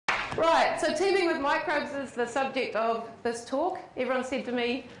Right, so teeming with microbes is the subject of this talk. Everyone said to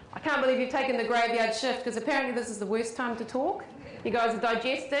me, I can't believe you've taken the graveyard shift, because apparently this is the worst time to talk. You guys are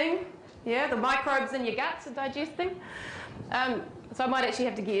digesting. Yeah, the microbes in your guts are digesting. So I might actually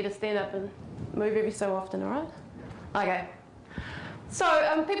have to get you to stand up and move every so often, all right? Okay. So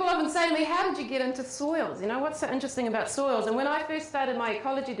people often say to me, how did you get into soils? You know, what's so interesting about soils? And when I first started my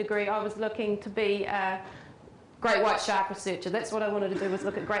ecology degree, I was looking to be a great white shark researcher. That's what I wanted to do, was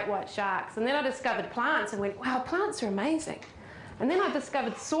look at great white sharks. And then I discovered plants and went, wow, plants are amazing. And then I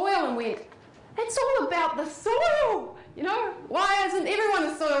discovered soil and went, it's all about the soil. You know, why isn't everyone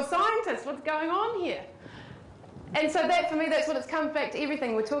a soil scientist? What's going on here? And so that, for me, that's what it's come back to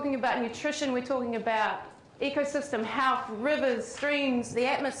everything. We're talking about nutrition, we're talking about ecosystem health, rivers, streams, the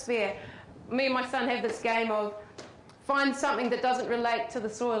atmosphere. Me and my son have this game of find something that doesn't relate to the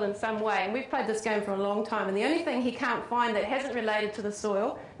soil in some way. And we've played this game for a long time. And the only thing he can't find that hasn't related to the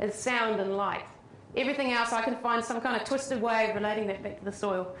soil is sound and light. Everything else I can find some kind of twisted way of relating that back to the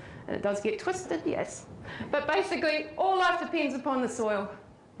soil. And it does get twisted, yes. But basically, all life depends upon the soil.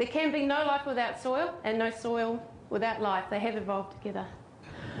 There can be no life without soil and no soil without life. They have evolved together.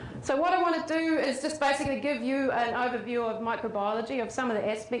 So what I want to do is just basically give you an overview of microbiology, of some of the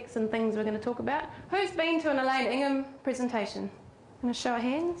aspects and things we're going to talk about. Who's been to an Elaine Ingham presentation? I'm going to show of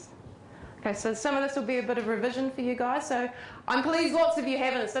hands. Okay, so some of this will be a bit of revision for you guys. So I'm pleased lots of you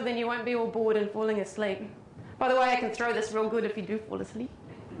haven't, so then you won't be all bored and falling asleep. By the way, I can throw this real good if you do fall asleep.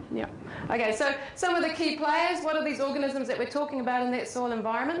 Yeah. Okay, so some of the key players, what are these organisms that we're talking about in that soil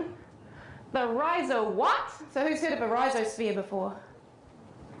environment? The rhizo what? So who's heard of a rhizosphere before?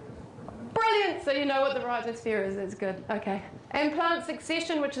 Brilliant! So you know what the rhizosphere is. That's good. Okay. And plant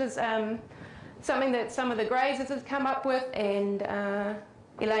succession, which is something that some of the grazers have come up with, and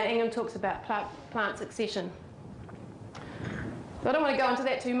Elaine Ingham talks about plant succession. So I don't want to go into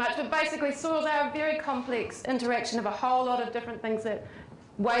that too much, but basically soils are a very complex interaction of a whole lot of different things,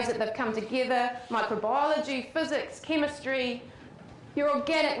 ways that they've come together: microbiology, physics, chemistry, your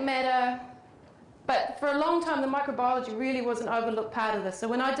organic matter. But for a long time, the microbiology really was an overlooked part of this. So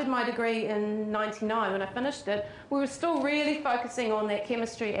when I did my degree in '99, when I finished it, we were still really focusing on that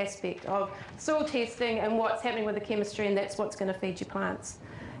chemistry aspect of soil testing and what's happening with the chemistry, and that's what's going to feed your plants.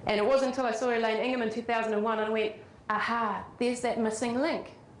 And it wasn't until I saw Elaine Ingham in 2001 and I went, aha, there's that missing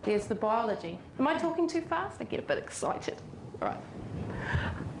link. There's the biology. Am I talking too fast? I get a bit excited. All right.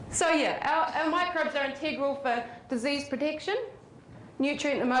 So yeah, our microbes are integral for disease protection,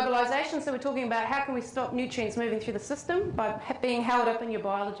 nutrient immobilization. So we're talking about how can we stop nutrients moving through the system by being held up in your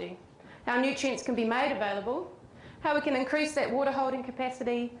biology. How nutrients can be made available, how we can increase that water holding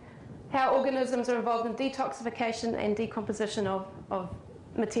capacity, how organisms are involved in detoxification and decomposition of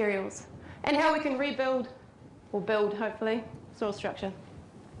materials, and how we can rebuild, or build hopefully, soil structure.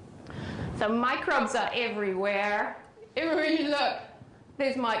 So microbes are everywhere. Everywhere you look,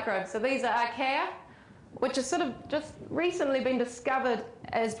 there's microbes. So these are archaea, which has sort of just recently been discovered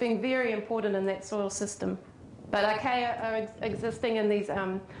as being very important in that soil system. But archaea are existing in these,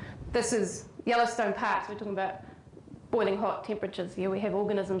 this is Yellowstone Park, so we're talking about boiling hot temperatures here. We have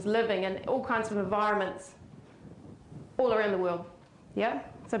organisms living in all kinds of environments all around the world. Yeah?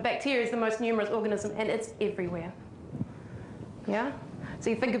 So bacteria is the most numerous organism, and it's everywhere. Yeah? So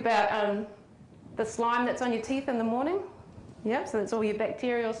you think about the slime that's on your teeth in the morning. Yeah? So that's all your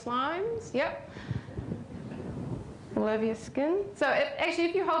bacterial slimes. Yep. All over your skin. So actually,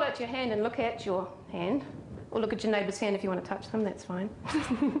 if you hold out your hand and look at your hand, or look at your neighbour's hand if you want to touch them, that's fine.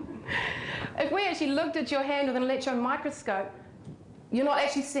 If we actually looked at your hand with an electron microscope, you're not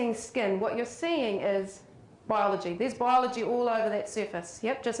actually seeing skin. What you're seeing is biology. There's biology all over that surface.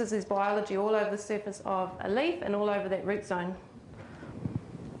 Yep, just as there's biology all over the surface of a leaf and all over that root zone.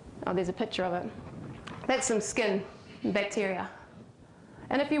 Oh, there's a picture of it. That's some skin and bacteria.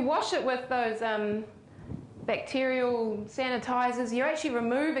 And if you wash it with those bacterial sanitizers, you're actually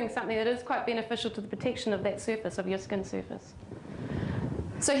removing something that is quite beneficial to the protection of that surface, of your skin surface.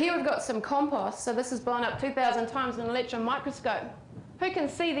 So here we've got some compost. So this is blown up 2,000 times in an electron microscope. Who can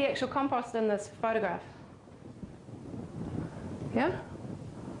see the actual compost in this photograph? Yeah?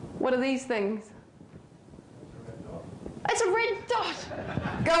 What are these things? It's a red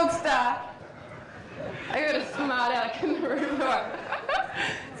dot! Gold star! I got a smart aleck in the room.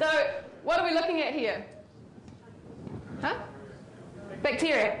 So what are we looking at here? Huh?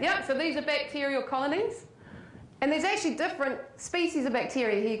 Bacteria. Yep, so these are bacterial colonies. And there's actually different species of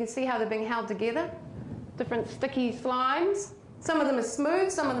bacteria here. You can see how they're being held together. Different sticky slimes. Some of them are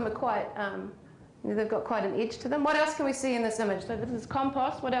smooth, some of them are quite, they've got quite an edge to them. What else can we see in this image? So this is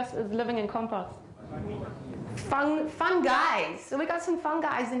compost. What else is living in compost? Fungi. So we got some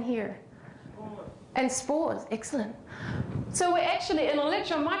fungi in here. And spores, excellent. So we're actually, in an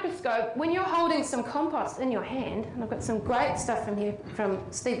electron microscope, when you're holding some compost in your hand, and I've got some great stuff from here from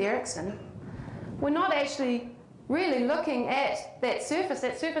Steve Erickson, we're not actually really looking at that surface.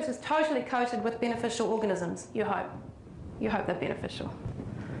 That surface is totally coated with beneficial organisms, you hope. You hope they're beneficial.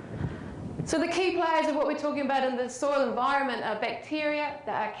 So the key players of what we're talking about in the soil environment are bacteria,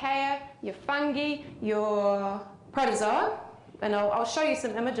 the archaea, your fungi, your protozoa, and I'll show you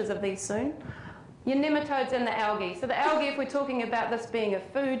some images of these soon, your nematodes and the algae. So the algae, if we're talking about this being a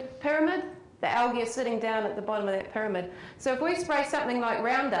food pyramid, the algae are sitting down at the bottom of that pyramid. So if we spray something like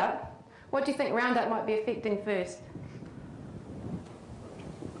Roundup, what do you think Roundup might be affecting first?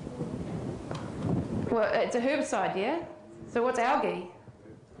 Well, it's a herbicide, yeah? So what's algae?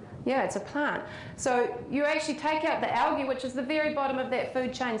 Yeah, it's a plant. So you actually take out the algae, which is the very bottom of that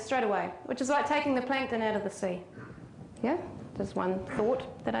food chain straight away, which is like taking the plankton out of the sea. Yeah, just one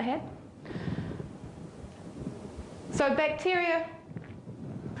thought that I had. So bacteria,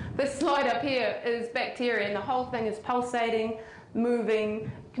 this slide up here is bacteria, and the whole thing is pulsating,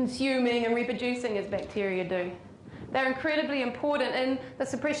 moving, consuming, and reproducing as bacteria do. They're incredibly important in the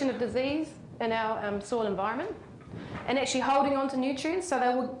suppression of disease in our soil environment, and actually holding on to nutrients, so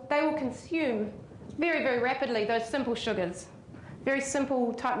they will consume very, very rapidly those simple sugars. Very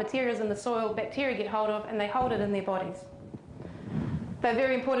simple type materials in the soil, bacteria get hold of, and they hold it in their bodies. They're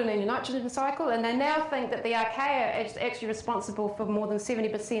very important in your nitrogen cycle, and they now think that the archaea is actually responsible for more than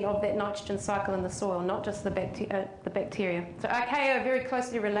 70% of that nitrogen cycle in the soil, not just the bacteria. So archaea are very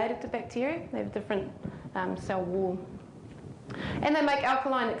closely related to bacteria. They have different cell wall. And they make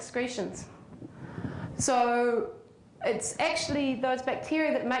alkaline excretions. So it's actually those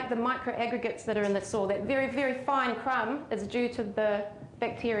bacteria that make the microaggregates that are in the soil. That very, very fine crumb is due to the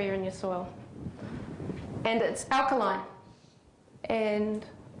bacteria in your soil. And it's alkaline. And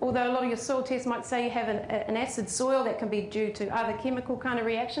although a lot of your soil tests might say you have an acid soil, that can be due to other chemical kind of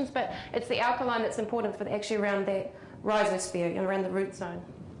reactions, but it's the alkaline that's important for actually around that rhizosphere, around the root zone.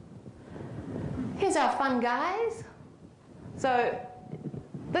 Here's our fungi. So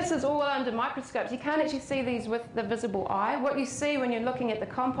this is all under microscopes. You can't actually see these with the visible eye. What you see when you're looking at the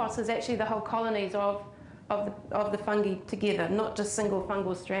compost is actually the whole colonies of the fungi together, not just single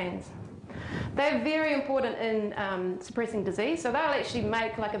fungal strands. They're very important in suppressing disease, so they'll actually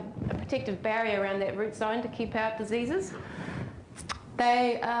make like a protective barrier around that root zone to keep out diseases.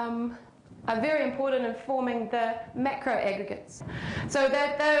 They are very important in forming the macroaggregates. So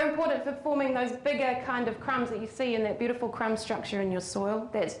they're important for forming those bigger kind of crumbs that you see in that beautiful crumb structure in your soil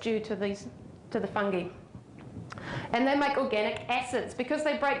that's due to the fungi. And they make organic acids because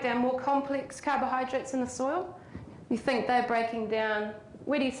they break down more complex carbohydrates in the soil. You think they're breaking down.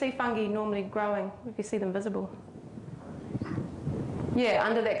 Where do you see fungi normally growing, if you see them visible? Yeah,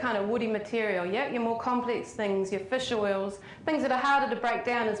 under that kind of woody material. Yeah, your more complex things, your fish oils, things that are harder to break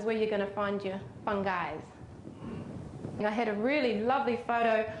down is where you're going to find your fungi. I had a really lovely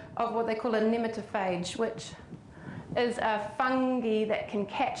photo of what they call a nematophage, which is a fungi that can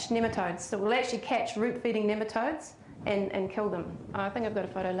catch nematodes. So it will actually catch root-feeding nematodes and kill them. I think I've got a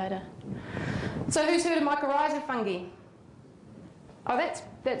photo later. So who's heard of mycorrhiza fungi? Oh,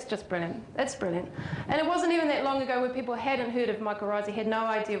 that's just brilliant. That's brilliant. And it wasn't even that long ago where people hadn't heard of mycorrhizae, had no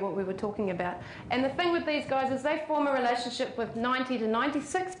idea what we were talking about. And the thing with these guys is they form a relationship with 90 to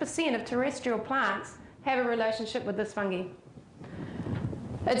 96% of terrestrial plants have a relationship with this fungi.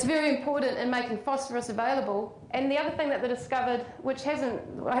 It's very important in making phosphorus available. And the other thing that they discovered, which I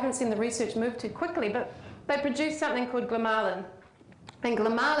haven't seen the research move too quickly, but they produce something called glomalin. And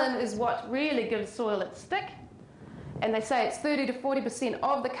glomalin is what really gives soil its stick. And they say it's 30 to 40%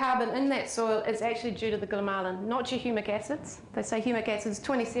 of the carbon in that soil is actually due to the glomalin, not your humic acids. They say humic acids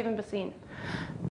 27%.